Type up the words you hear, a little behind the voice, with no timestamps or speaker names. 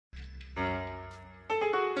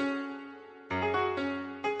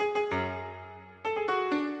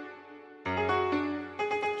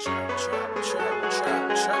You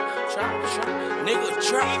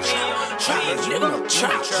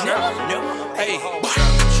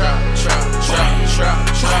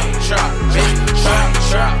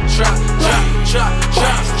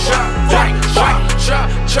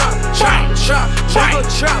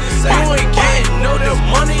ain't getting no the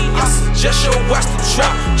money, I suggest your watch the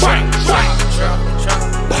trap.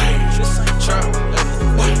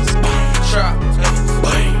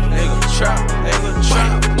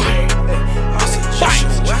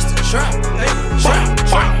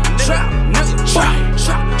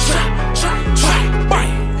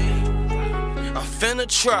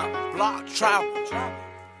 Trap, block trap.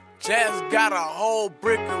 Jazz got a whole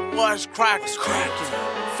brick of what's cracking.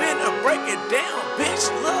 Finna break it down, bitch.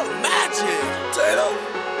 Look, magic. Tato,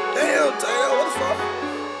 damn, Tato, what the fuck?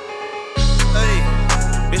 Hey,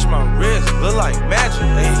 bitch, my wrist look like magic.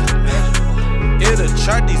 Hey, it'll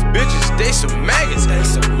attract these bitches. They some maggots. They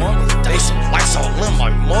some lights all in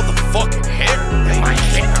my motherfucking hair. In my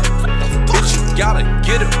hair. Bitch, you gotta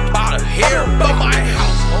get it out of here. By my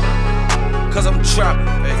house. Cause I'm trapping,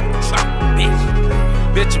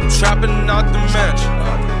 bitch, I'm trapping out the mansion.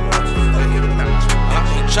 I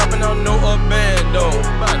ain't trapping out no abando.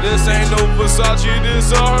 This ain't no Versace,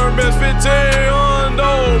 this a Hermes 15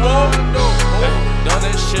 though. Done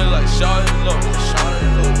that shit like shawty low.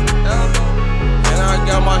 And I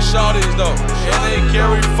got my shawties though, and they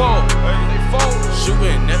carry four.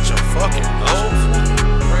 Shooting at your fucking nose.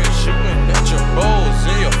 Shooting at your bowls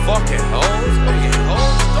and your fucking hoes.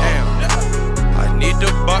 Damn. I need to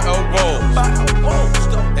buy a Rose.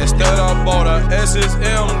 Instead I bought a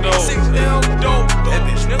SSM though. That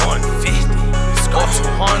bitch 150. Go to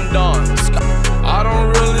Honda. I don't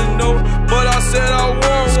really know, but I said I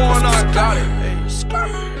want one. I got it.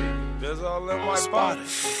 That's all in my body.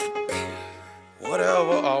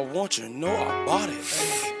 Whatever I want, you know I bought it.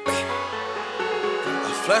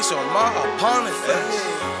 A flash on my opponent face.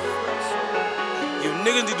 You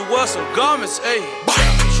niggas need to wear some garments, ayy.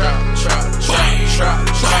 You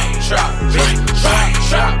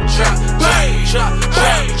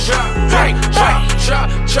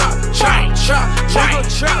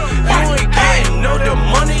ain't getting no the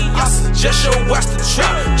money, I suggest your watch the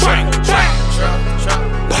trap.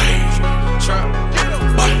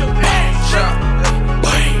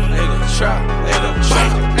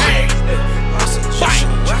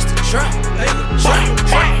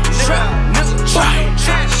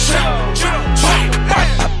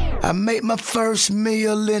 I made my first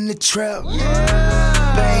meal in the trap.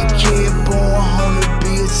 Bank kid born home to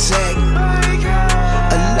be exact.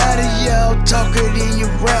 A lot of y'all talk it in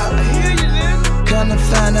your rap. Come to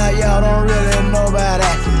find out y'all don't really know about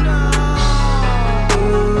that.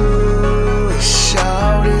 Ooh,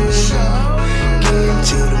 shawty, getting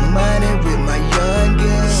to the money with my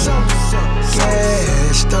youngin'.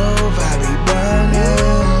 Gas stove I be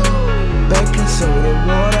burning, baking soda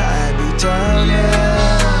water I be turning.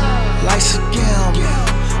 Life's a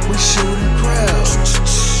gamble, we shooting crowds.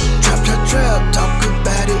 Trap, talk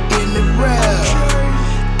about it in the rap.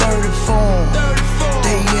 34,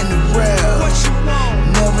 they in the rap.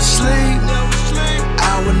 Never sleep,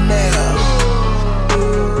 hour now.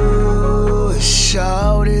 Ooh,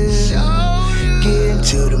 shawty, getting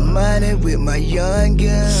to the money with my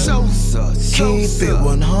youngin'. Keep it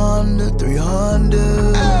 100, 300.